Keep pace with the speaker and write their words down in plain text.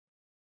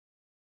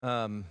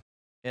Um,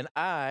 and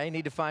I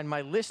need to find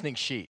my listening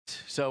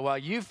sheet. So while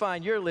you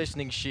find your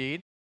listening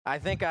sheet, I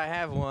think I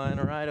have one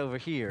right over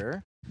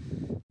here.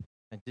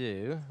 I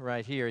do,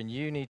 right here. And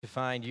you need to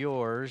find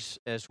yours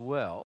as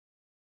well.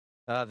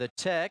 The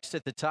text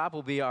at the top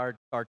will be our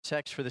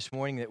text for this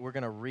morning that we're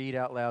going to read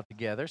out loud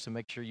together. So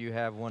make sure you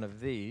have one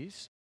of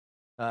these.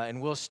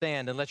 And we'll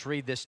stand and let's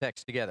read this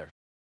text together.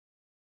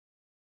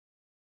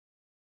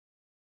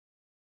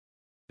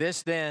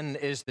 This then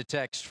is the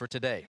text for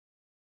today.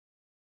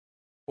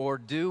 Or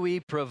do we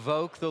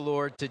provoke the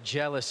Lord to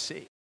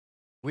jealousy?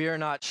 We are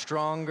not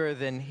stronger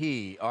than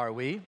he, are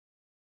we?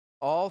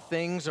 All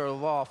things are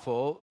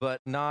lawful,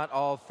 but not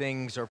all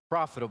things are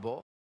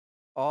profitable.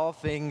 All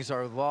things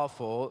are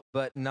lawful,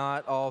 but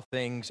not all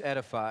things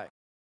edify.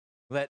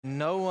 Let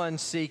no one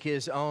seek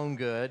his own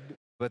good,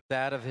 but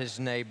that of his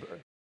neighbor.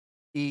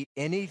 Eat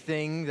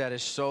anything that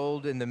is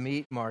sold in the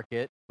meat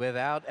market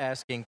without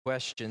asking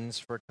questions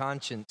for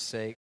conscience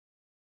sake,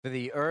 for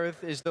the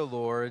earth is the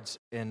Lord's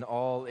and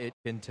all it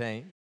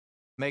contains.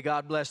 May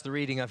God bless the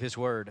reading of his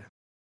word.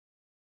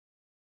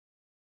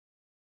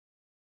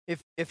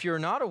 If you're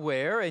not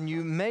aware, and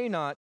you may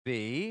not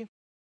be,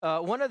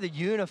 one of the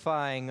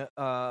unifying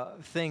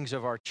things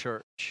of our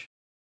church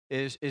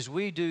is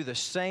we do the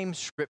same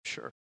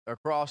scripture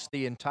across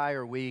the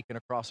entire week and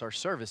across our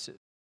services.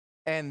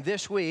 And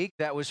this week,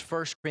 that was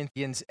 1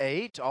 Corinthians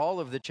 8, all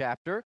of the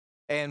chapter,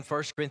 and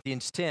 1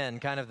 Corinthians 10,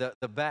 kind of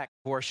the back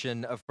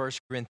portion of 1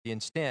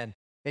 Corinthians 10.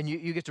 And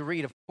you get to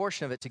read a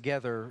portion of it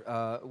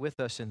together with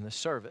us in the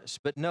service.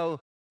 But no,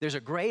 there's a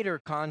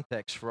greater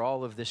context for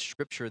all of this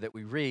scripture that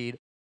we read.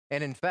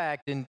 And in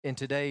fact, in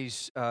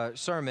today's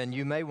sermon,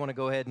 you may want to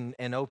go ahead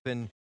and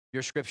open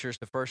your scriptures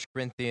to 1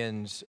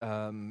 Corinthians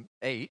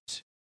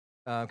 8,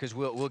 because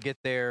we'll get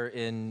there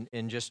in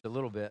just a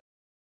little bit.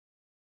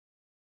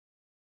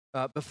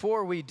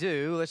 Before we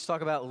do, let's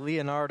talk about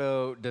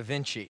Leonardo da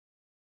Vinci.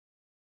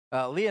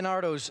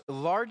 Leonardo's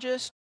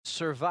largest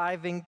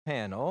surviving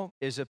panel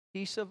is a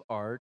piece of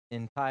art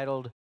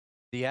entitled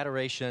The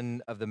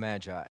Adoration of the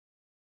Magi.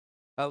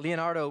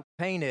 Leonardo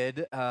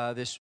painted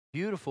this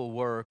beautiful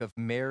work of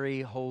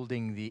Mary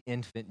holding the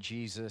infant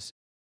Jesus.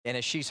 And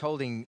as she's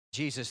holding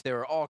Jesus, there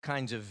are all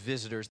kinds of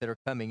visitors that are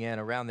coming in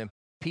around them,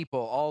 people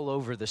all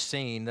over the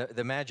scene,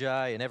 the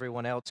Magi and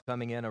everyone else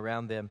coming in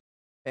around them.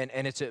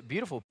 And it's a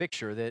beautiful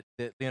picture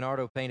that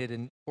Leonardo painted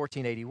in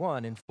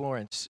 1481 in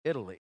Florence,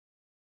 Italy.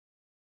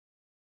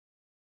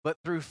 But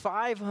through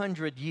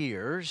 500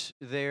 years,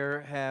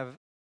 there have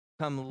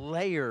come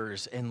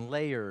layers and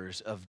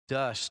layers of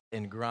dust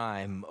and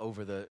grime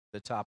over the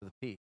top of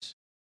the piece.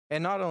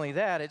 And not only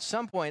that, at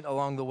some point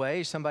along the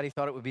way, somebody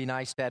thought it would be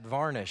nice to add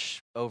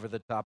varnish over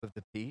the top of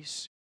the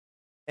piece.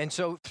 And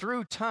so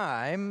through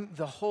time,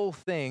 the whole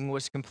thing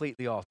was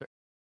completely altered.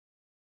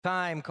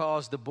 Time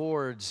caused the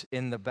boards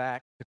in the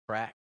back to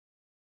crack.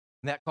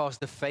 And that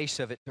caused the face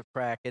of it to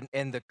crack,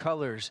 and the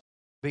colors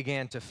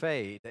began to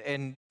fade.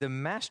 And the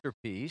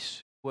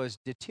masterpiece was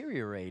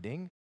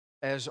deteriorating,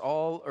 as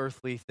all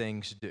earthly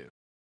things do.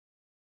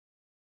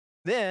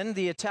 Then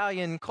the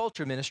Italian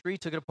Culture Ministry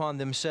took it upon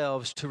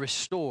themselves to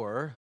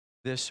restore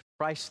this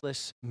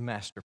priceless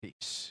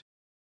masterpiece.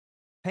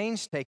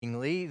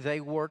 Painstakingly, they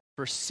worked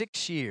for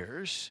 6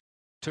 years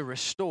to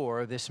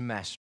restore this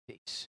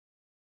masterpiece,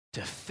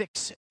 to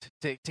fix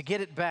it, to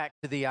get it back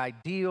to the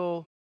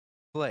ideal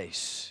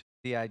place,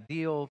 the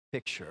ideal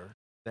picture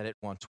that it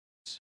once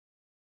was.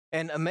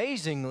 And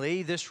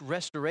amazingly, this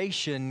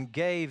restoration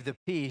gave the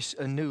piece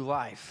a new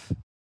life.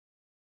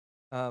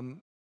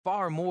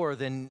 Far more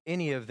than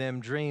any of them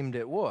dreamed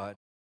it would.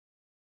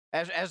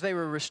 As they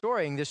were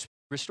restoring this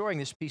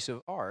piece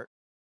of art,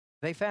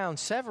 they found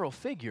several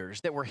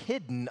figures that were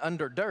hidden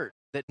under dirt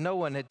that no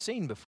one had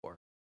seen before,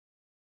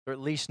 or at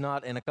least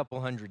not in a couple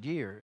hundred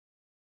years.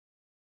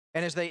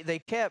 And as they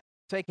kept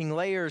taking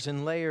layers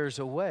and layers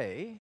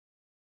away,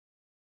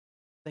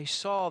 they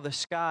saw the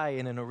sky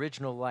in an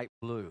original light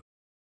blue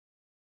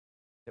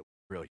that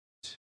was brilliant.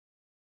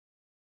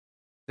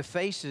 The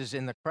faces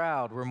in the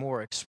crowd were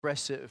more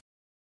expressive.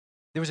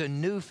 There was a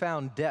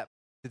newfound depth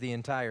to the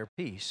entire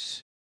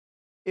piece.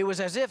 It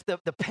was as if the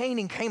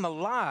painting came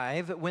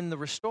alive when the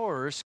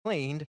restorers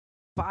cleaned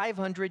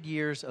 500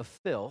 years of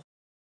filth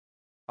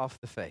off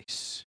the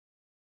face.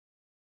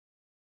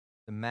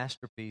 The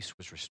masterpiece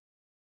was restored.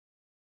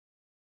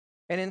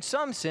 And in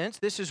some sense,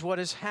 this is what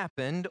has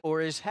happened or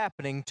is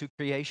happening to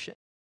creation.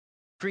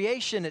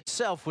 Creation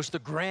itself was the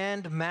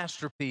grand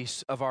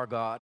masterpiece of our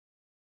God.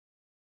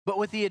 But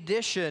with the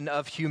addition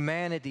of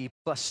humanity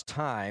plus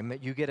time,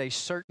 you get a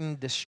certain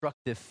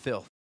destructive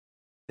filth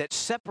that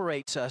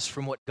separates us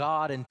from what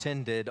God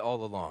intended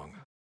all along.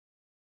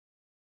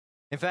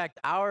 In fact,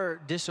 our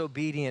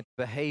disobedient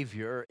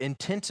behavior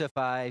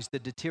intensifies the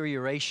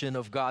deterioration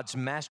of God's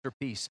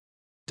masterpiece,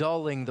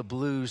 dulling the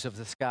blues of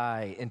the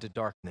sky into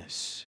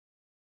darkness.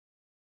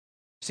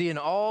 See, in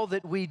all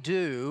that we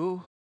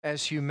do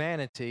as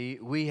humanity,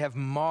 we have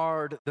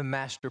marred the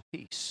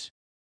masterpiece.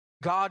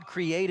 God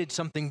created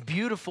something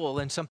beautiful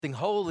and something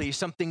holy,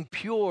 something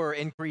pure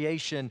in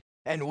creation,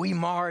 and we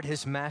marred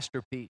his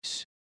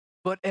masterpiece.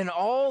 But in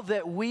all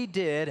that we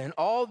did and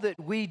all that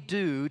we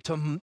do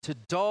to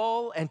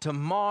dull and to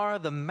mar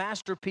the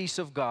masterpiece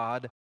of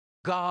God,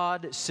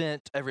 God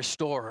sent a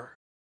restorer.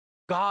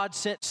 God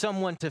sent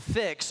someone to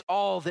fix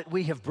all that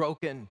we have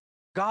broken.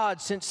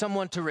 God sent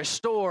someone to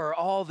restore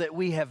all that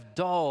we have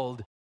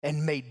dulled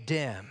and made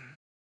dim.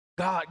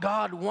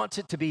 God wants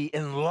it to be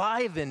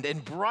enlivened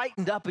and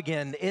brightened up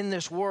again in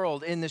this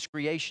world, in this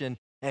creation,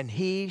 and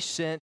He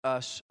sent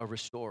us a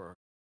restorer.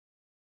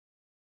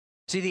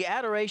 See, the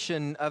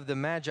adoration of the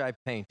Magi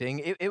painting,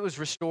 it was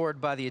restored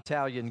by the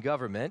Italian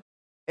government,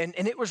 and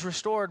it was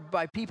restored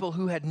by people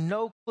who had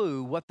no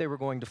clue what they were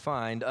going to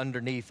find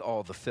underneath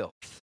all the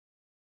filth.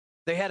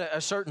 They had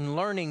a certain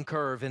learning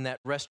curve in that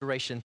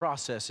restoration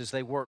process as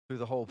they worked through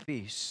the whole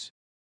piece.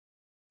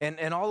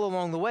 And all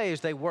along the way,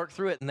 as they worked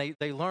through it and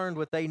they learned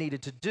what they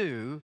needed to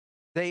do,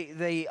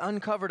 they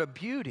uncovered a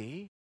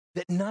beauty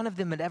that none of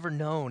them had ever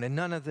known and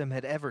none of them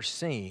had ever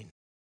seen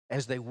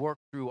as they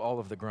worked through all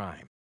of the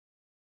grime.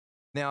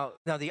 Now,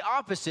 the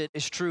opposite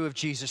is true of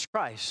Jesus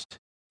Christ.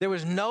 There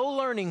was no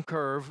learning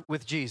curve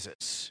with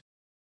Jesus.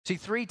 See,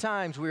 3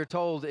 times we are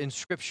told in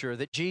Scripture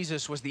that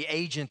Jesus was the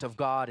agent of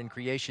God in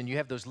creation. You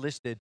have those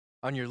listed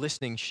on your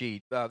listening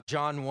sheet.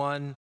 John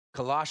 1,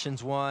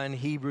 Colossians 1,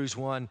 Hebrews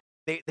 1.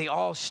 They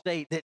all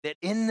state that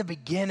in the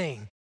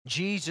beginning,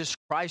 Jesus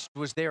Christ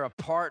was there, a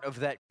part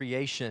of that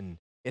creation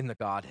in the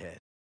Godhead.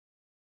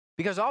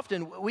 Because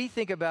often we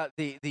think about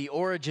the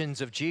origins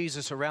of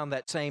Jesus around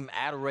that same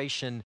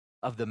adoration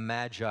of the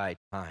Magi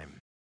time.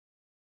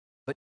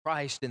 But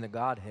Christ in the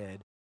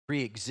Godhead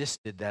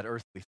pre-existed that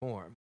earthly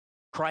form.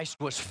 Christ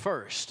was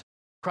first.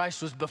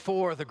 Christ was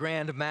before the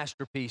grand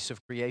masterpiece of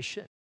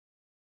creation.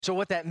 So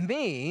what that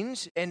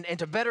means, and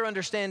to better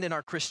understand in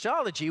our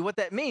Christology, what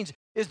that means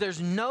is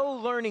there's no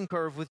learning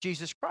curve with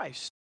Jesus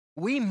Christ.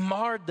 We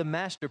marred the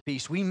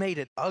masterpiece. We made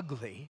it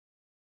ugly.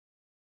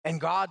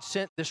 And God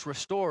sent this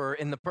restorer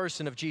in the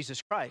person of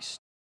Jesus Christ.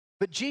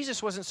 But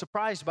Jesus wasn't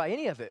surprised by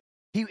any of it.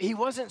 He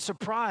wasn't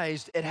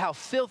surprised at how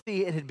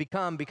filthy it had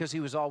become because He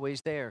was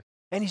always there.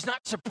 And He's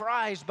not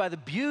surprised by the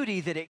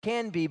beauty that it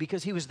can be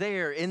because He was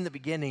there in the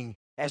beginning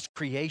as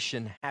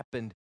creation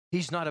happened.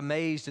 He's not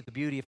amazed at the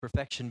beauty of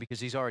perfection because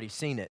He's already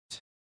seen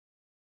it.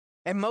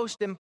 And most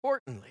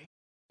importantly,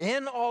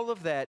 in all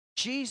of that,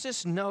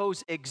 Jesus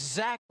knows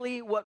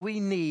exactly what we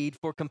need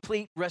for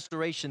complete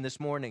restoration this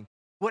morning.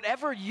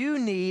 Whatever you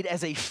need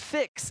as a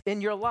fix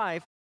in your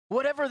life,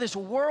 whatever this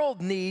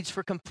world needs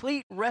for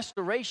complete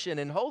restoration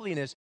and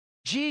holiness,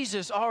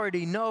 Jesus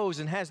already knows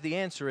and has the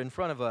answer in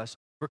front of us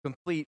for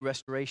complete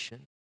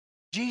restoration.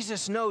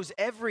 Jesus knows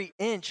every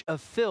inch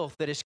of filth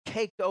that is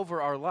caked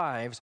over our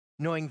lives,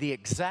 knowing the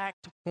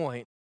exact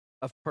point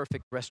of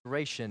perfect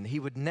restoration.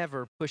 He would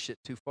never push it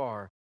too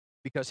far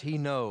because He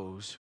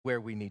knows where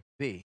we need to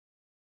be.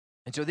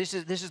 And so this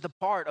is the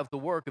part of the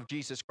work of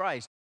Jesus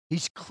Christ.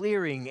 He's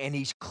clearing and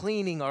He's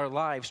cleaning our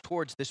lives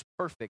towards this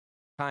perfect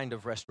kind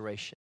of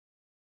restoration.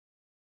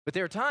 But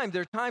there are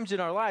times in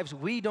our lives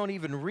we don't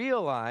even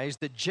realize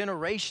the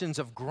generations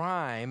of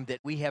grime that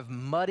we have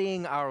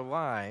muddying our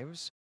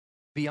lives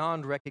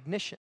beyond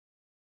recognition.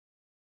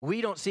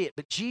 We don't see it,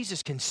 but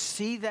Jesus can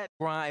see that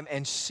grime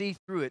and see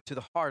through it to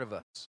the heart of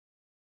us.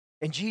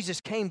 And Jesus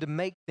came to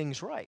make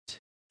things right,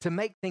 to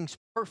make things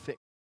perfect.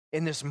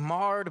 In this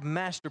marred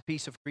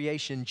masterpiece of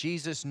creation,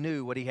 Jesus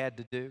knew what He had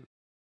to do.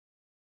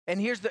 And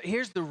here's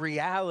the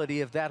reality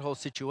of that whole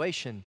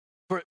situation.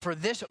 For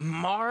this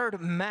marred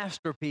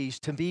masterpiece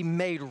to be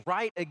made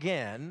right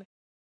again,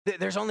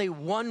 there's only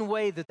one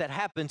way that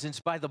happens, and it's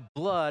by the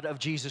blood of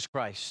Jesus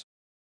Christ.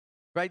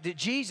 Right? That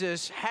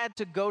Jesus had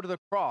to go to the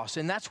cross,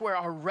 and that's where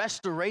our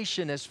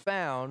restoration is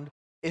found,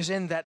 is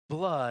in that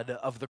blood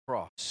of the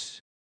cross.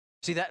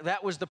 See,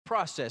 that was the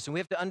process, and we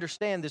have to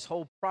understand this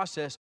whole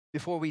process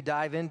before we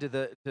dive into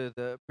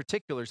the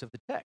particulars of the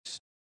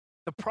text.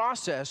 The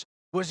process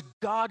was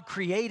God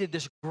created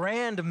this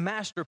grand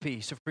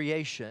masterpiece of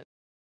creation,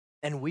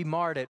 and we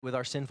marred it with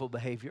our sinful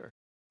behavior.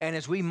 And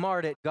as we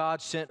marred it,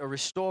 God sent a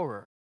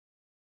restorer,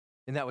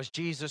 and that was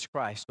Jesus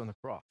Christ on the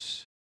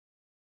cross.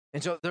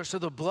 And so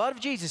the blood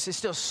of Jesus is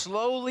still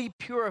slowly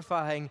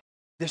purifying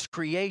this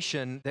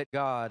creation that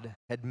God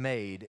had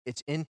made.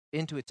 It's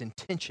into its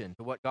intention,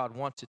 to what God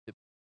wants it to be.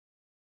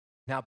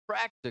 Now,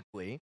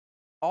 practically,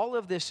 all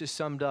of this is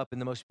summed up in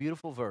the most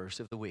beautiful verse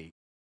of the week.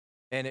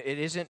 And it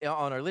isn't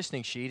on our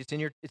listening sheet.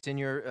 It's in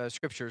your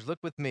scriptures. Look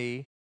with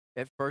me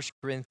at 1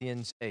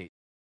 Corinthians 8.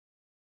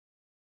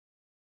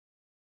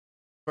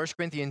 1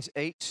 Corinthians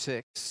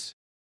 8:6.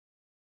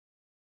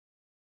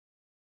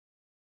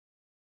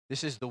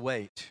 This is the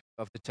weight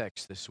of the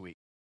text this week.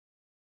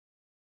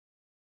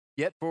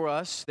 Yet for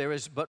us there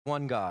is but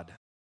one God,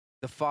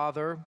 the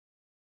Father,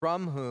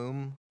 from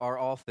whom are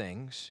all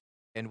things,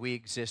 and we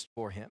exist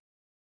for Him.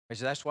 And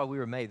so that's why we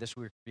were made, that's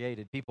why we were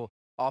created. People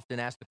often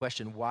ask the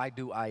question, why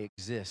do I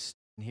exist?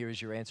 And here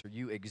is your answer.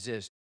 You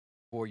exist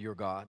for your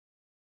God.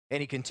 And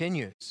he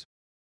continues,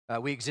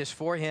 we exist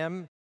for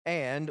Him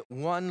and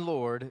one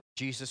Lord,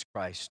 Jesus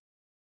Christ,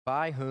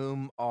 by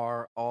whom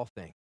are all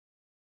things.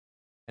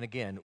 And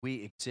again,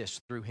 we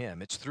exist through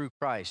him. It's through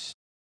Christ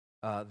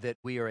that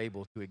we are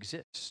able to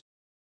exist.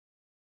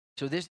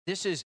 So this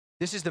is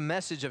the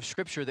message of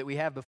Scripture that we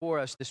have before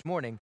us this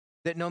morning,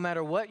 that no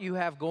matter what you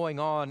have going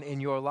on in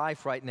your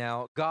life right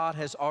now, God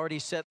has already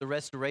set the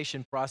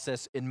restoration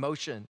process in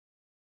motion.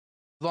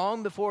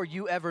 Long before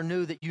you ever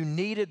knew that you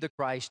needed the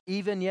Christ,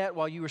 even yet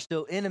while you were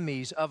still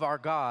enemies of our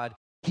God,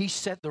 he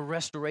set the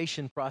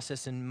restoration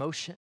process in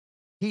motion.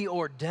 He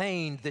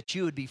ordained that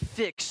you would be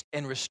fixed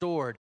and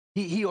restored.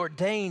 He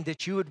ordained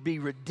that you would be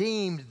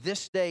redeemed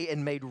this day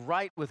and made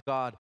right with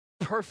God,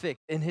 perfect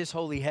in his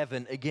holy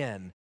heaven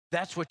again.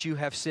 That's what you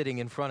have sitting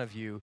in front of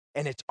you,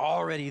 and it's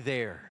already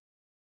there.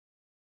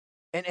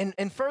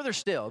 And further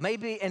still,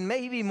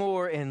 maybe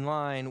more in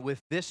line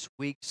with this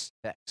week's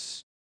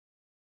text,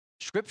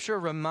 Scripture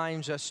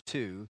reminds us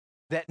too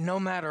that no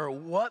matter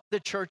what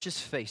the church is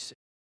facing,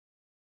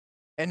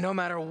 and no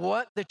matter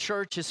what the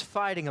church is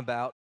fighting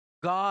about,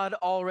 God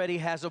already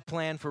has a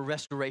plan for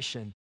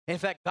restoration. In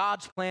fact,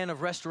 God's plan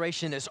of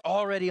restoration is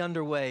already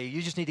underway.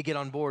 You just need to get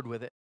on board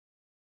with it.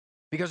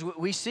 Because what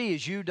we see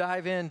as you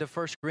dive into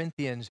 1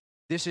 Corinthians,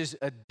 this is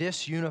a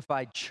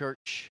disunified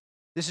church.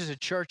 This is a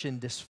church in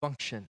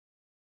dysfunction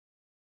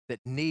that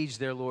needs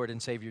their Lord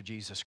and Savior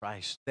Jesus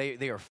Christ.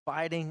 They are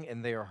fighting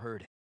and they are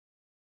hurting.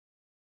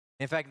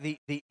 In fact,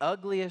 the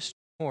ugliest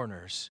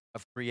corners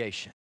of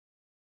creation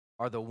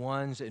are the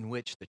ones in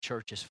which the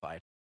church is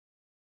fighting.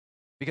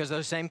 Because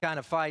those same kind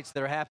of fights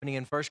that are happening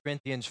in 1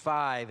 Corinthians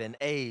 5 and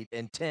 8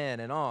 and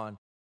 10 and on,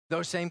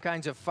 those same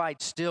kinds of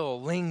fights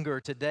still linger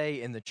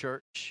today in the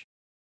church.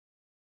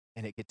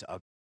 And it gets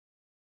ugly.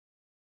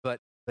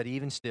 But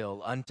even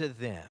still, unto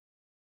them,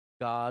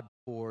 God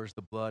pours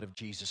the blood of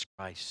Jesus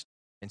Christ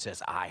and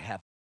says, I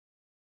have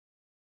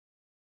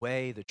the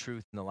way, the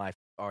truth, and the life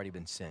have already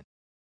been sent.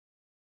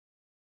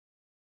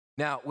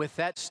 Now, with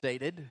that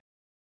stated,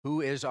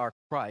 who is our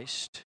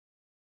Christ?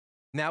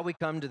 Now we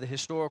come to the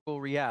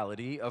historical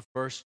reality of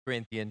 1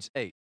 Corinthians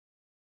 8.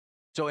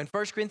 So in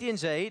 1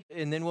 Corinthians 8,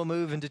 and then we'll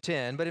move into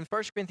 10, but in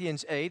 1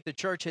 Corinthians 8, the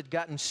church had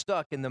gotten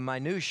stuck in the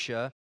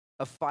minutia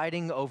of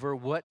fighting over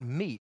what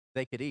meat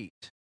they could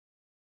eat.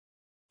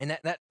 And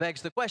that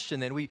begs the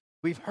question then.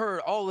 We've heard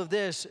all of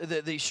this,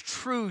 these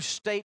true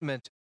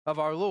statements of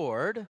our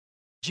Lord,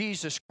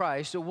 Jesus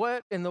Christ. So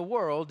what in the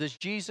world does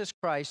Jesus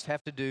Christ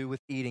have to do with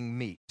eating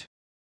meat?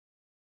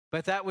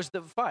 But that was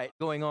the fight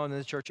going on in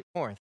the church at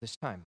Corinth this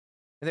time.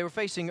 And they were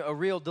facing a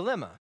real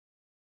dilemma,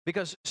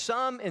 because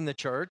some in the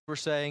church were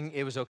saying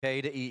it was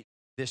okay to eat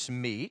this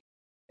meat.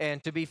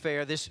 And to be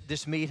fair,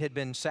 this meat had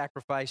been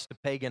sacrificed to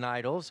pagan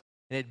idols,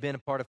 and it had been a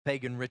part of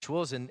pagan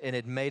rituals, and it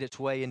had made its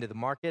way into the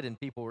market, and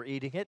people were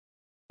eating it.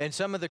 And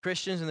some of the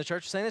Christians in the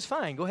church were saying, it's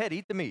fine, go ahead,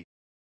 eat the meat.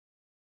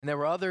 And there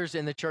were others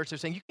in the church that were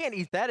saying, you can't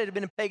eat that, it had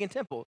been a pagan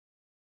temple.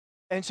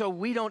 And so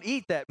we don't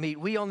eat that meat,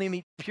 we only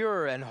eat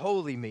pure and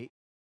holy meat.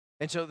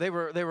 And so they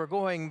were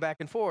going back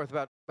and forth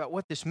about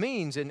what this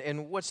means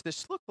and what's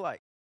this look like.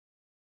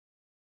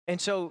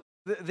 And so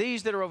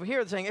these that are over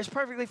here are saying, it's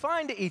perfectly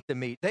fine to eat the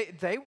meat.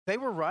 They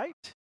were right.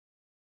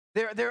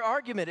 Their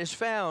argument is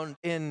found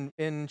in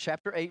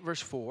chapter 8, verse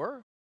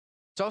 4.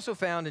 It's also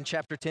found in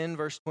chapter 10,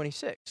 verse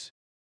 26.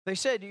 They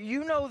said,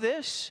 you know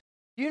this?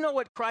 You know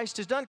what Christ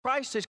has done?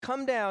 Christ has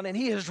come down and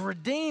he has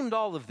redeemed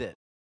all of it.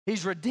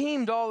 He's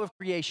redeemed all of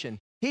creation.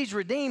 He's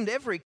redeemed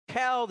every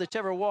cow that's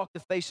ever walked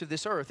the face of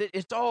this earth.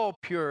 It's all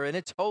pure and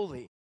it's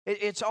holy.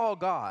 It's all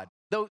God.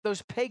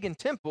 Those pagan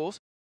temples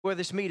where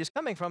this meat is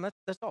coming from,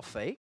 that's all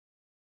fake.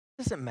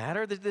 It doesn't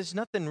matter. There's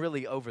nothing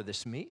really over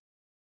this meat.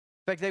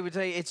 In fact, they would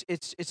say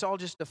it's all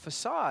just a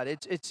facade.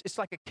 It's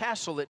like a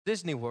castle at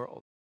Disney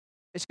World.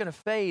 It's going to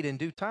fade in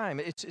due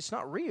time. It's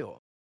not real.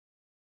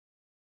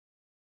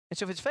 And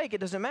so if it's fake,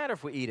 it doesn't matter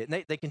if we eat it.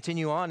 And they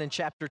continue on in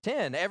chapter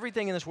 10.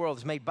 Everything in this world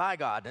is made by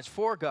God, and it's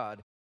for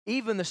God.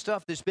 Even the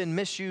stuff that's been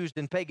misused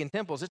in pagan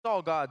temples, it's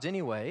all God's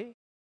anyway.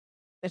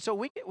 And so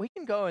we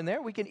can go in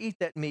there, we can eat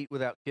that meat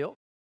without guilt.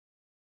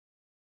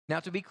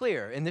 Now, to be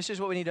clear, and this is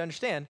what we need to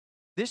understand,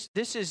 this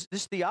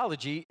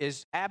theology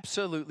is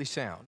absolutely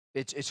sound.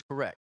 It's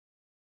correct.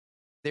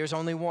 There's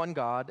only one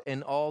God,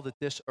 and all that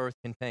this earth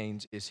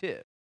contains is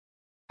his.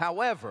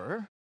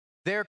 However,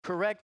 their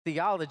correct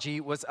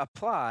theology was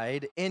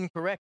applied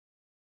incorrectly.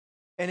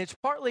 And it's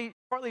partly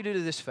due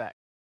to this fact.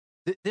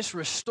 This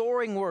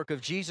restoring work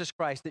of Jesus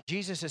Christ, that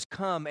Jesus has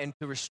come and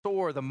to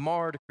restore the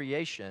marred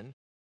creation,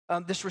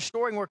 this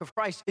restoring work of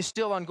Christ is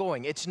still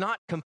ongoing. It's not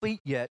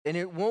complete yet, and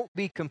it won't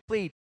be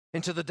complete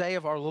until the day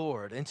of our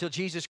Lord, until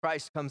Jesus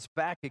Christ comes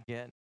back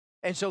again.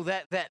 And so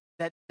that's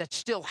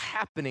still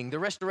happening. The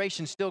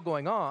restoration's still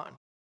going on.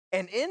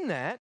 And in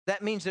that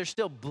means there's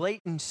still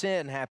blatant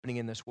sin happening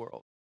in this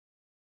world.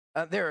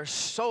 There are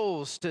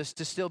souls to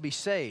still be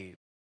saved,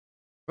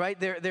 right?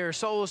 There are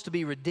souls to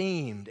be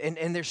redeemed,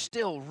 and there's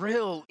still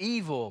real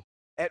evil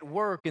at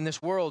work in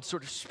this world,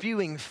 sort of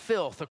spewing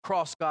filth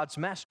across God's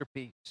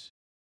masterpiece.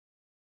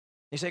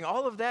 He's saying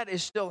all of that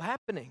is still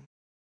happening.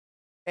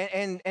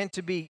 And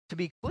to be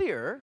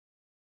clear,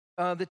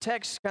 the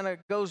text kind of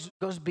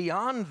goes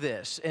beyond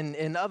this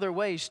in other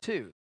ways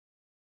too.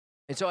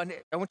 And so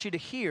I want you to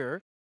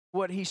hear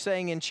what he's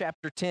saying in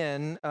chapter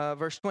 10,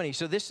 verse 20.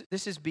 So this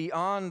is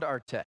beyond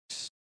our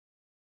text.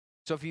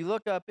 So if you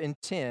look up in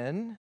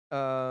 10,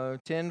 10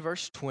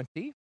 verse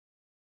 20,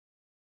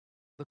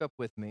 look up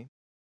with me.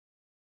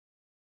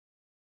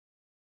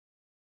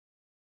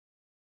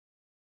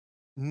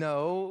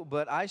 No,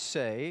 but I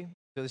say,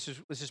 so this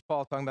is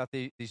Paul talking about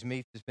these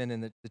meats that's been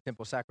in the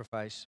temple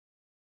sacrifice,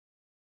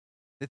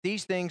 that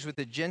these things with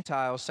the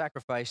Gentiles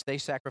sacrifice, they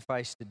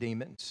sacrifice to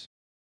demons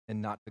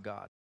and not to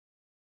God.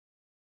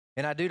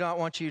 And I do not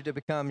want you to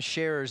become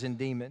sharers in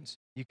demons.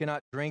 You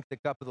cannot drink the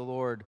cup of the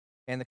Lord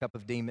and the cup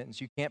of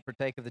demons. You can't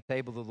partake of the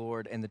table of the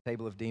Lord and the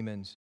table of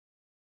demons.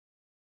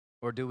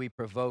 Or do we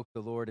provoke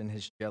the Lord in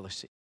his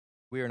jealousy?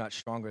 We are not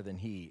stronger than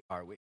he,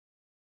 are we?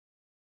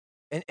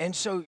 And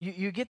so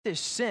you get this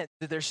sense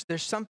that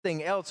there's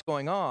something else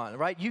going on,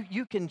 right?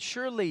 You can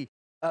surely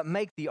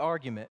make the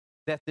argument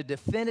that the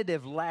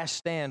definitive last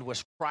stand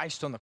was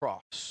Christ on the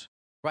cross,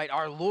 right?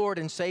 Our Lord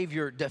and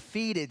Savior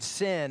defeated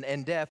sin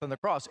and death on the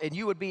cross, and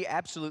you would be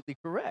absolutely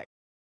correct.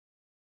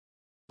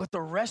 But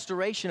the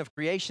restoration of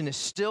creation is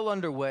still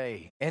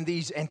underway, and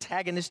these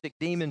antagonistic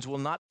demons will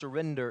not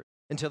surrender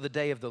until the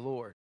day of the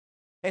Lord.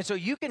 And so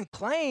you can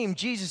claim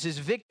Jesus'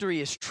 victory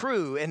is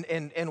true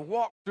and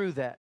walk through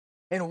that.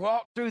 And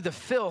walk through the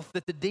filth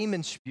that the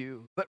demons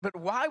spew. But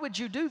why would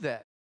you do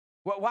that?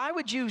 Why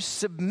would you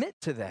submit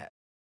to that?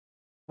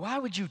 Why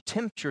would you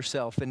tempt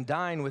yourself and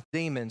dine with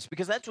demons?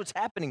 Because that's what's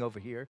happening over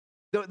here.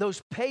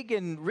 Those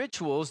pagan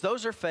rituals,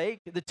 those are fake.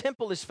 The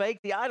temple is fake.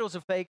 The idols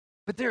are fake.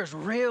 But there's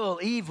real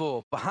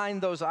evil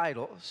behind those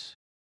idols.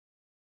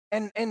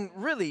 And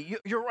really,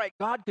 you're right.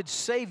 God could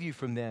save you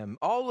from them.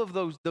 All of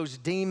those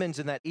demons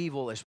and that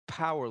evil is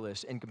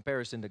powerless in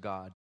comparison to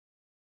God.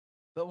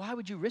 But why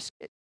would you risk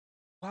it?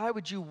 Why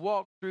would you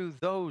walk through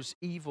those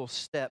evil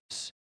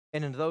steps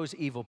and in those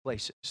evil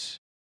places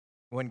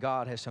when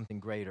God has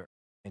something greater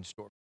in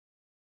store?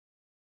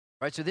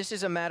 Right, so this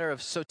is a matter of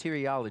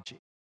soteriology.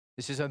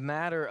 This is a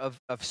matter of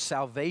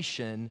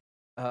salvation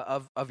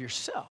of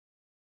yourself.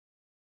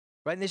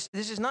 Right, and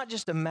this is not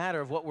just a matter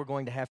of what we're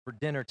going to have for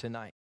dinner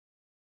tonight.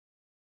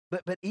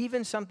 But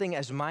even something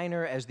as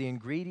minor as the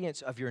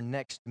ingredients of your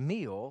next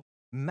meal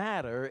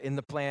matter in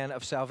the plan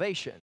of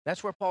salvation.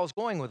 That's where Paul's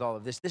going with all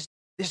of this.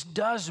 This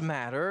does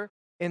matter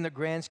in the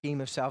grand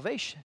scheme of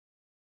salvation.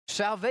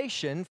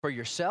 Salvation for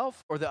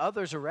yourself or the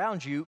others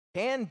around you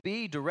can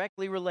be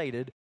directly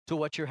related to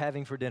what you're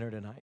having for dinner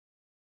tonight.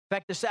 In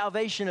fact, the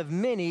salvation of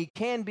many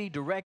can be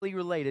directly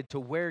related to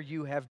where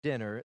you have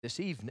dinner this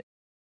evening.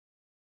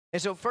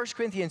 And so 1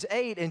 Corinthians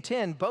 8 and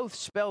 10 both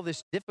spell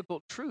this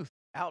difficult truth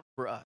out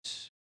for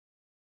us.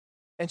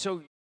 And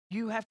so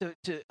you have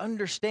to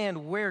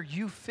understand where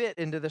you fit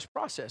into this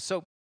process.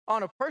 So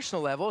on a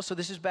personal level, so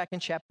this is back in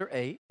chapter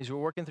 8, as we're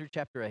working through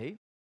chapter 8,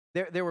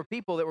 there were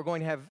people that were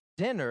going to have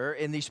dinner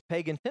in these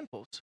pagan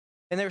temples.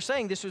 And they were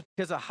saying this was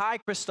because of high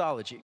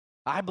Christology.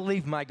 I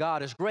believe my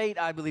God is great.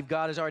 I believe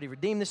God has already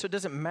redeemed this, so it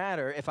doesn't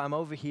matter if I'm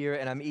over here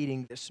and I'm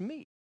eating this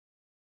meat.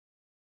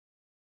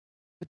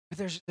 But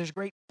there's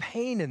great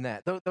pain in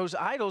that. Those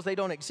idols, they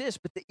don't exist,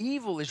 but the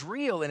evil is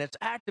real and it's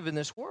active in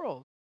this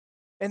world.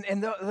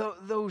 And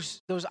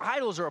those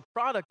idols are a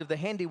product of the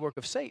handiwork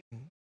of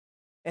Satan.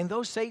 And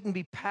though Satan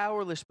be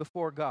powerless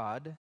before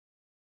God,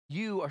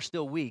 you are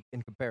still weak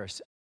in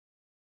comparison.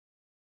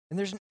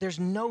 And there's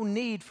no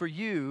need for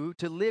you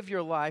to live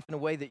your life in a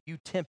way that you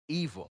tempt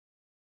evil.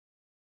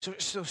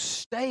 So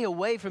stay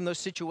away from those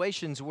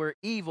situations where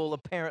evil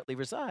apparently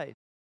resides.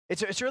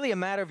 It's really a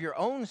matter of your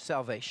own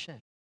salvation.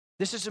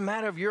 This is a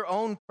matter of your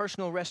own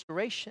personal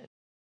restoration.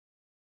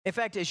 In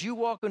fact, as you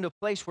walk into a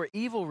place where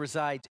evil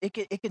resides, it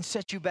can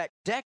set you back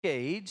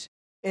decades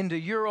into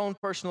your own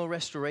personal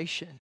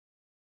restoration.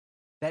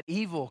 That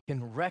evil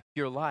can wreck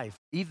your life,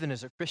 even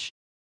as a Christian.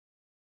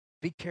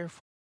 Be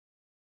careful.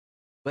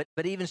 But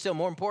even still,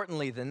 more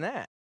importantly than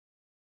that,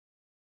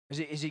 as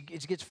he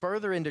gets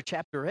further into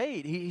chapter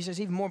 8, he says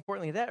even more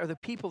importantly than that are the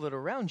people that are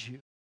around you.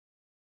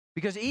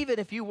 Because even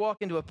if you walk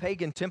into a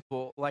pagan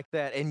temple like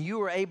that and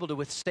you are able to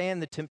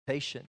withstand the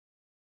temptation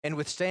and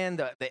withstand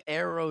the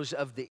arrows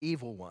of the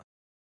evil one,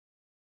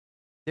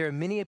 there are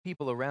many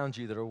people around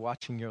you that are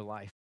watching your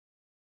life.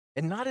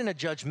 And not in a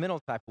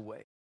judgmental type of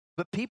way,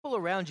 but people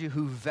around you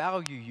who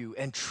value you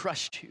and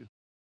trust you.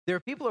 There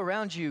are people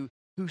around you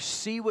who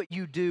see what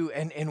you do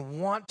and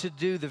want to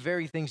do the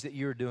very things that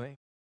you're doing.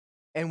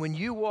 And when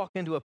you walk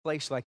into a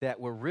place like that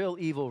where real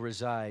evil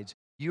resides,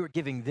 you are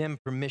giving them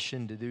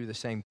permission to do the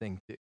same thing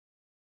too.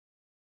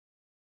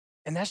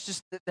 And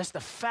that's the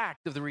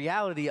fact of the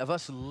reality of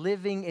us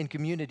living in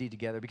community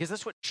together, because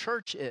that's what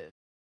church is,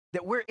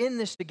 that we're in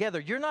this together.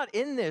 You're not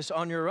in this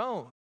on your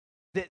own.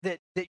 That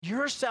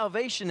your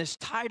salvation is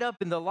tied up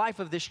in the life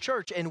of this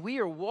church, and we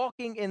are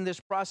walking in this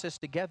process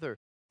together.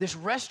 This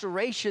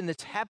restoration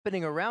that's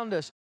happening around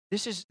us,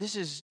 this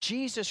is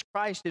Jesus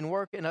Christ in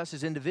work in us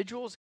as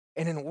individuals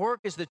and in work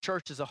as the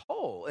church as a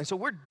whole. And so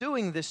we're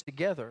doing this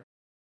together.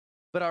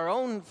 But our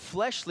own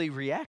fleshly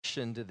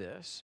reaction to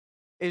this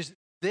is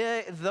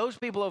those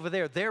people over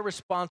there, they're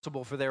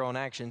responsible for their own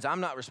actions. I'm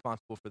not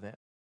responsible for them.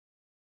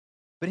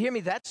 But hear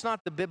me, that's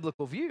not the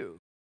biblical view.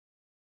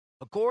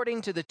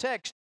 According to the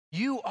text,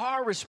 you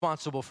are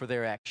responsible for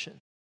their action.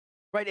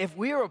 Right? If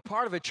we are a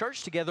part of a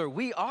church together,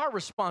 we are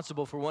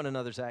responsible for one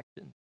another's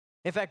actions.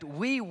 In fact,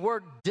 we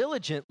work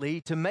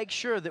diligently to make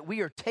sure that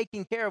we are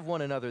taking care of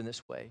one another in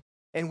this way.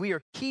 And we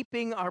are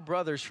keeping our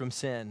brothers from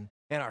sin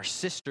and our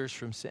sisters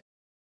from sin.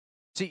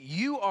 See,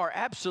 you are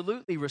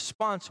absolutely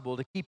responsible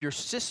to keep your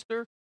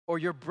sister or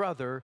your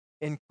brother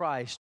in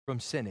Christ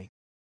from sinning.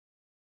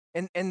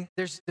 And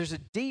there's a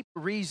deep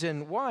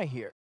reason why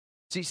here.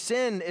 See,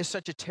 sin is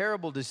such a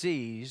terrible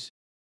disease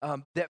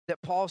that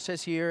Paul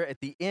says here at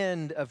the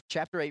end of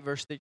chapter 8,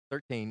 verse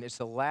 13. It's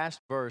the last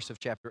verse of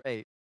chapter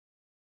 8.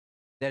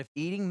 That if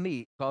eating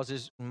meat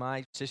causes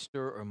my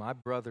sister or my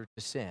brother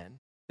to sin,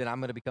 then I'm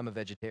going to become a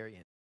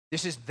vegetarian.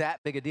 This is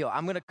that big a deal.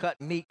 I'm going to cut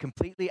meat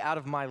completely out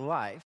of my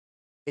life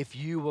if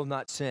you will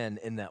not sin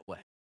in that way.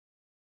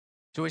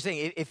 So he's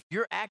saying if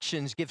your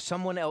actions give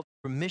someone else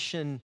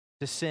permission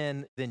to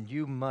sin, then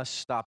you must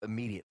stop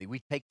immediately.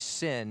 We take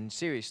sin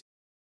seriously.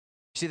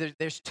 See,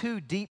 there's two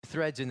deep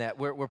threads in that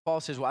where Paul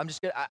says, well, I'm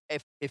just going to,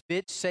 if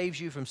it saves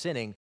you from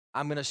sinning,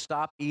 I'm going to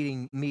stop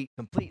eating meat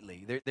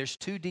completely. There's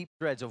two deep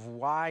threads of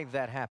why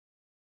that happened.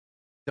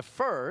 The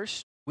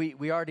first,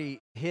 we already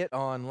hit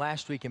on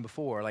last week and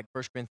before, like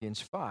 1 Corinthians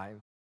 5,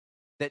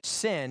 that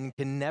sin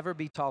can never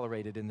be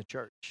tolerated in the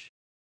church.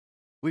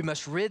 We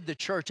must rid the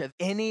church of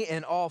any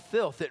and all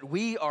filth that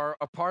we are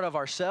a part of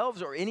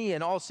ourselves or any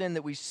and all sin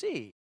that we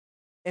see.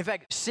 In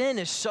fact, sin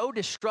is so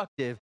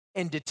destructive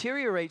and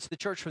deteriorates the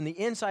church from the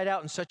inside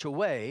out in such a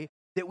way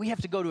that we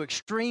have to go to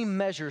extreme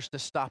measures to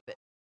stop it.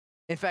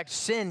 In fact,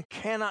 sin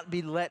cannot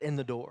be let in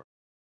the door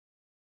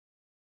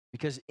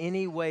because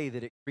any way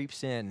that it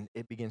creeps in,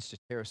 it begins to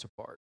tear us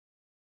apart.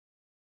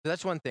 So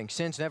that's one thing.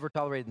 Sin's never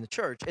tolerated in the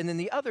church. And then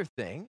the other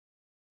thing,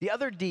 the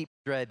other deep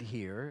thread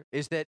here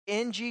is that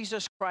in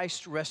Jesus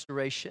Christ's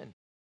restoration,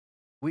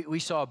 we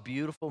saw a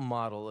beautiful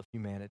model of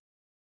humanity.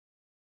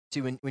 See,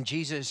 when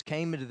Jesus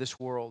came into this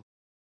world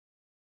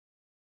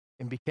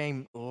and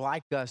became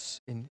like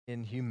us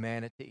in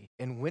humanity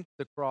and went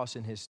to the cross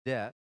in his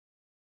death,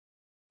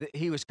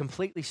 he was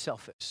completely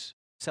selfless.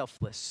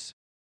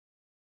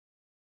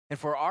 And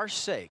for our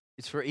sake,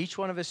 it's for each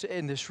one of us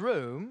in this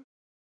room,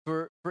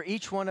 for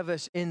each one of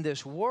us in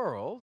this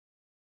world,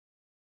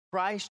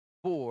 Christ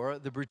bore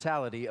the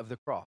brutality of the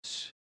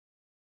cross.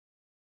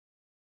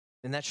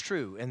 And that's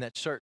true, and that's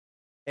certain.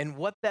 And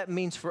what that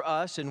means for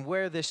us and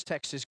where this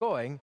text is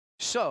going,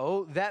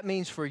 so that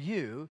means for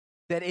you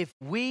that if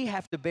we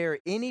have to bear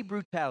any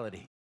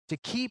brutality to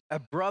keep a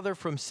brother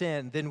from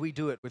sin, then we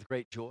do it with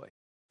great joy.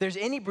 If there's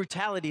any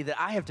brutality that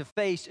I have to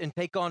face and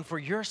take on for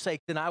your sake,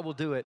 then I will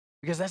do it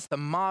because that's the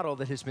model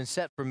that has been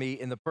set for me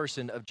in the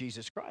person of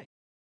Jesus Christ.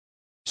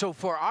 So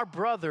for our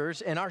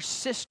brothers and our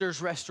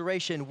sisters'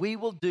 restoration, we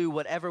will do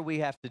whatever we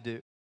have to do.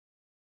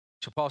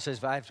 So Paul says,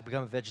 if I have to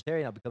become a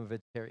vegetarian, I'll become a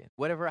vegetarian.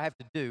 Whatever I have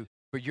to do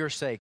for your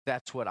sake,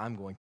 that's what I'm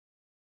going to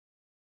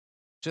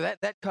do. So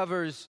that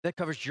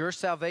covers your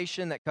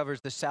salvation. That covers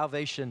the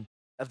salvation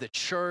of the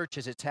church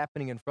as it's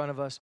happening in front of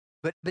us.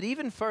 But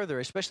even further,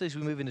 especially as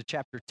we move into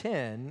chapter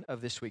 10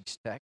 of this week's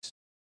text,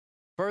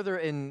 further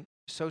in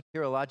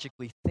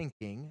soteriologically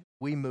thinking,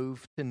 we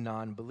move to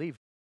non-believers.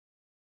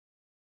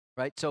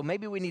 Right? So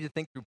maybe we need to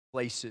think through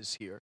places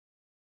here.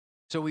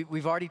 So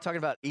we've already talked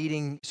about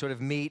eating sort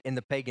of meat in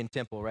the pagan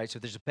temple, right? So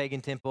if there's a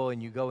pagan temple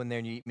and you go in there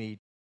and you eat meat,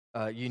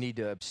 you need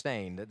to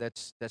abstain.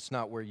 That's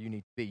not where you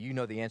need to be. You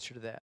know the answer to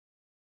that.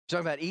 He's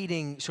talking about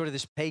eating sort of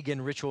this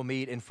pagan ritual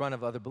meat in front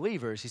of other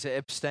believers. He said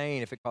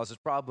abstain if it causes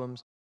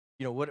problems.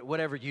 You know,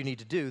 whatever you need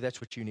to do, that's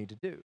what you need to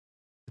do.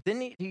 But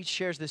then he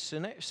shares this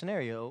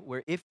scenario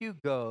where if you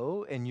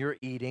go and you're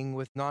eating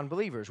with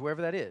non-believers,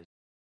 wherever that is,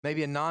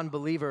 maybe a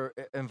non-believer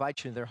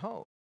invites you to their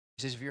home.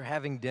 He says, if you're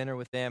having dinner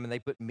with them and they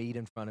put meat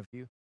in front of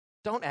you,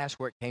 don't ask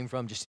where it came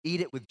from. Just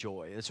eat it with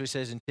joy. That's what he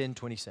says in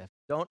 10:27.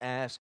 Don't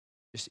ask,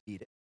 just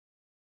eat it.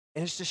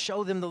 And it's to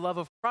show them the love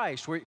of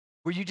Christ, where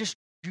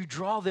you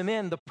draw them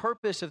in. The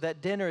purpose of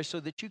that dinner is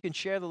so that you can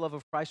share the love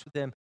of Christ with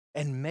them,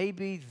 and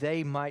maybe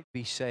they might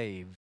be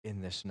saved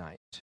in this night.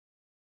 He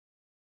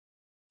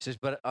says,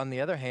 but on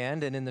the other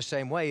hand, and in the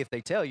same way, if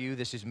they tell you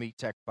this is meat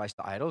sacrificed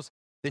to idols,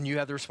 then you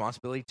have the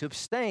responsibility to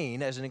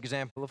abstain as an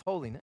example of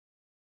holiness.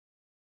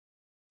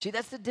 See,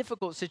 that's the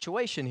difficult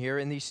situation here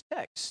in these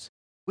texts.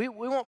 We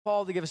want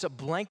Paul to give us a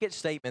blanket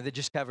statement that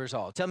just covers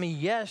all. Tell me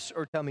yes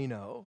or tell me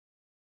no.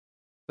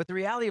 But the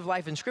reality of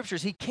life in Scripture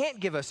is he can't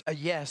give us a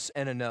yes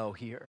and a no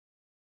here.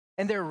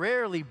 And they're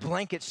rarely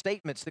blanket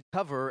statements that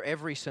cover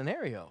every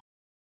scenario.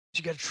 So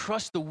you got to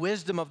trust the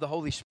wisdom of the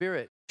Holy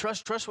Spirit.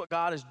 Trust what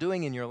God is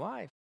doing in your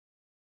life.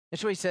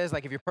 That's what he says,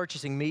 like if you're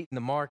purchasing meat in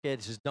the market,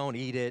 he says don't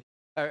eat it,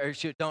 or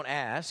don't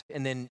ask,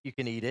 and then you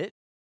can eat it.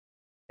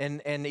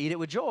 And eat it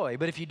with joy.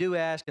 But if you do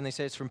ask and they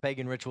say it's from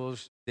pagan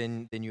rituals,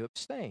 then you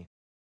abstain.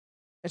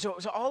 And so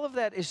all of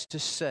that is to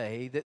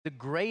say that the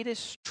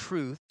greatest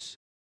truths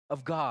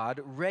of God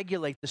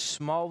regulate the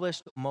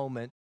smallest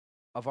moment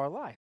of our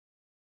life.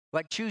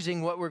 like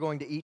choosing what we're going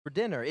to eat for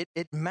dinner.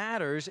 It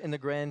matters in the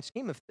grand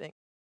scheme of things.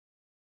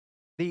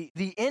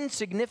 The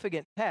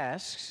insignificant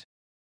tasks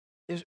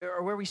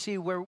are where we see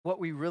what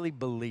we really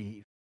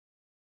believe.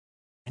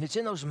 And it's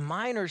in those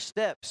minor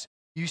steps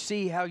you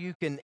see how you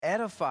can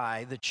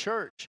edify the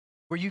church,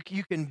 where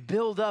you can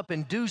build up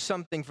and do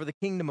something for the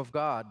kingdom of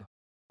God.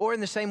 Or in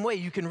the same way,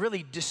 you can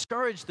really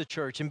discourage the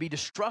church and be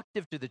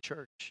destructive to the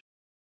church.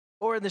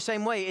 Or in the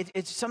same way,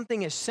 it's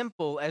something as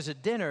simple as a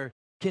dinner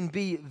can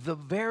be the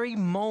very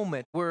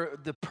moment where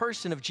the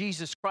person of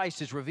Jesus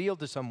Christ is revealed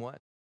to someone.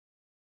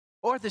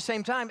 Or at the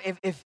same time,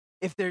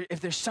 if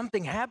there's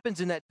something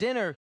happens in that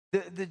dinner,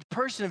 the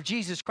person of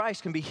Jesus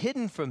Christ can be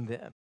hidden from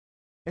them.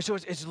 And so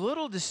it's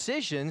little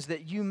decisions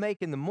that you make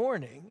in the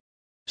morning,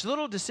 it's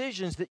little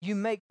decisions that you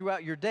make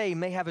throughout your day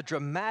may have a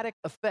dramatic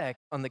effect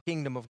on the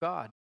kingdom of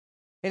God.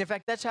 And in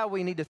fact, that's how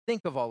we need to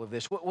think of all of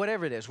this,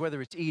 whatever it is,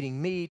 whether it's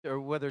eating meat or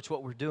whether it's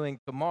what we're doing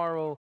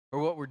tomorrow or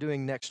what we're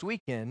doing next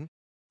weekend.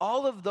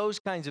 All of those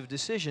kinds of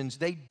decisions,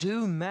 they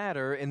do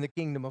matter in the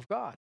kingdom of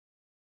God.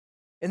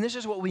 And this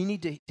is what we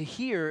need to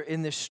hear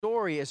in this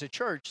story as a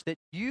church, that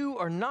you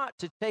are not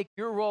to take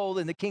your role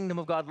in the kingdom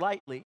of God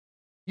lightly.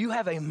 You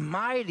have a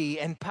mighty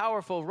and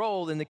powerful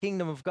role in the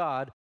kingdom of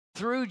God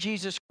through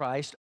Jesus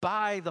Christ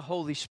by the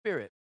Holy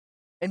Spirit.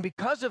 And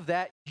because of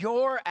that,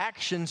 your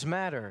actions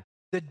matter.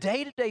 The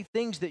day-to-day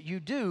things that you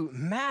do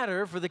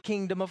matter for the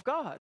kingdom of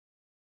God.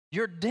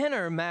 Your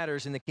dinner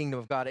matters in the kingdom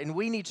of God, and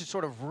we need to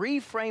sort of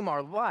reframe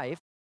our life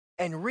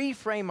and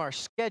reframe our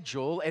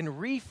schedule and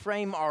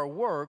reframe our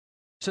work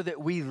so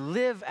that we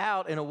live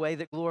out in a way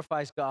that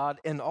glorifies God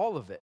in all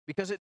of it,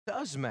 because it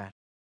does matter.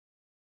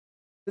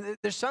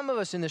 There's some of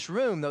us in this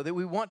room, though, that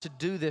we want to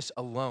do this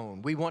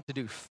alone. We want to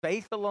do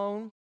faith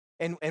alone,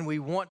 and we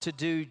want to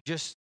do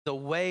just the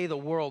way the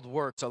world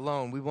works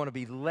alone. We want to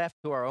be left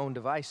to our own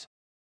devices.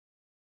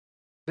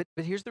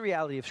 But here's the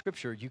reality of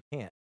Scripture. You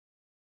can't.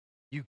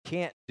 You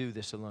can't do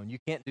this alone. You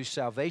can't do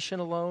salvation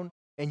alone,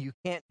 and you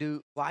can't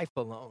do life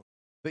alone.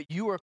 But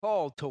you are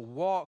called to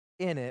walk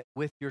in it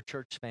with your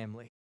church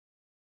family.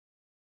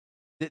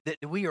 That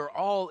we are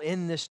all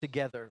in this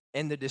together.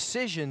 And the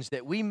decisions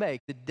that we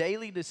make, the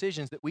daily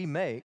decisions that we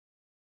make,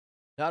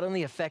 not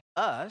only affect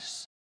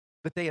us,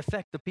 but they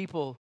affect the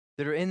people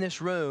that are in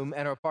this room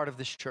and are part of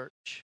this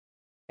church.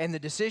 And the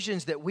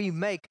decisions that we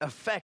make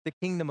affect the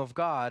kingdom of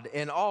God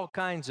in all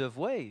kinds of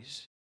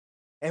ways.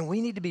 And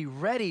we need to be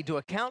ready to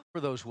account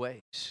for those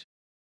ways.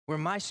 Where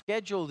my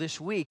schedule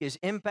this week is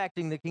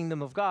impacting the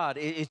kingdom of God,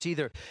 it's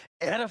either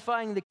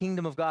edifying the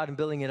kingdom of God and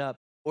building it up,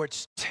 or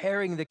it's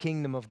tearing the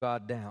kingdom of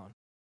God down.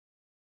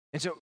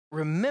 And so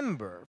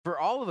remember, for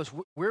all of us,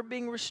 we're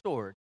being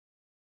restored.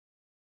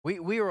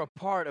 We are a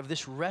part of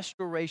this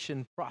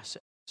restoration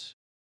process.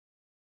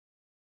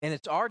 And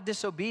it's our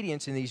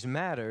disobedience in these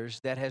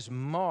matters that has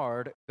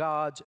marred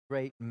God's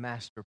great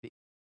masterpiece.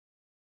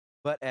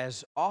 But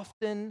as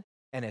often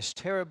and as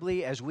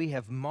terribly as we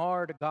have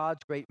marred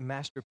God's great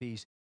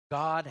masterpiece,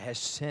 God has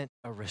sent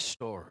a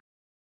restorer.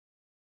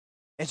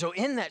 And so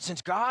in that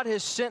sense, God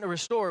has sent a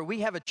restorer. We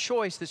have a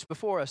choice that's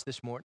before us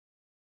this morning.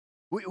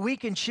 We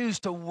can choose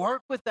to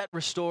work with that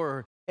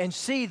restorer and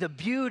see the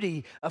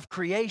beauty of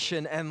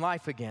creation and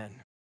life again.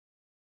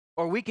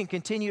 Or we can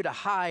continue to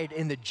hide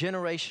in the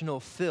generational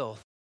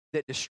filth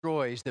that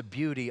destroys the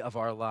beauty of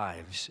our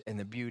lives and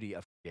the beauty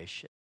of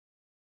creation.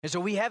 And so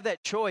we have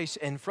that choice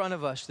in front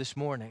of us this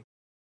morning.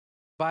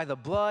 By the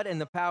blood and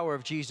the power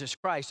of Jesus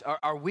Christ,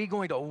 are we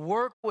going to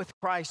work with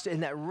Christ in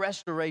that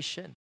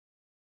restoration?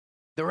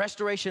 The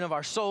restoration of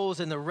our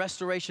souls and the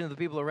restoration of the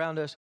people around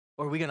us?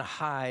 Or are we going to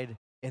hide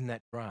in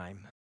that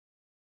grime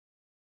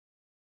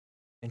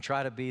and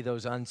try to be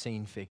those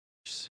unseen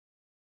figures?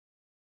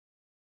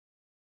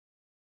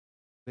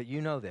 But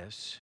you know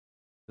this,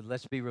 but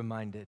let's be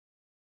reminded,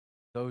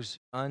 those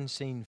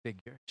unseen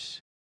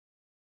figures,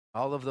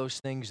 all of those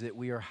things that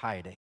we are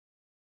hiding,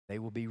 they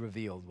will be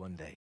revealed one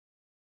day.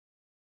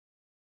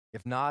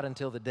 If not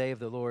until the day of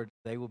the Lord,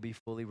 they will be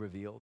fully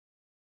revealed,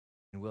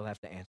 and we'll have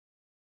to answer.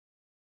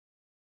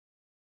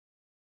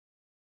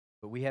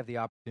 But we have the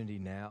opportunity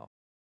now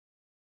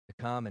to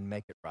come and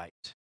make it right.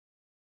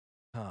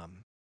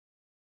 Come.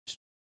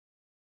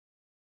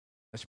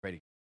 Let's pray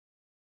together.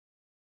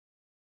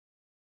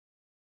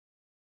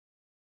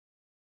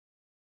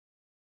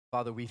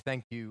 Father, we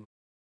thank you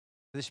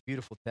for this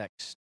beautiful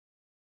text,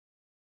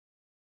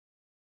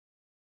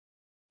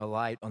 a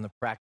light on the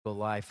practical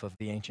life of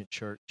the ancient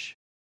church.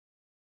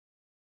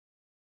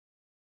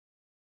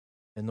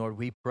 And Lord,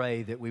 we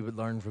pray that we would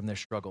learn from their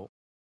struggle,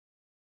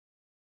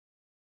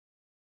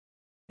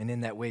 and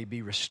in that way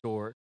be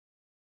restored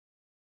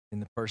in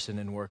the person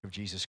and work of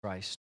Jesus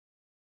Christ.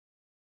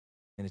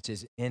 And it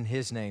is in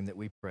his name that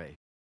we pray.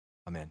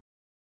 Amen.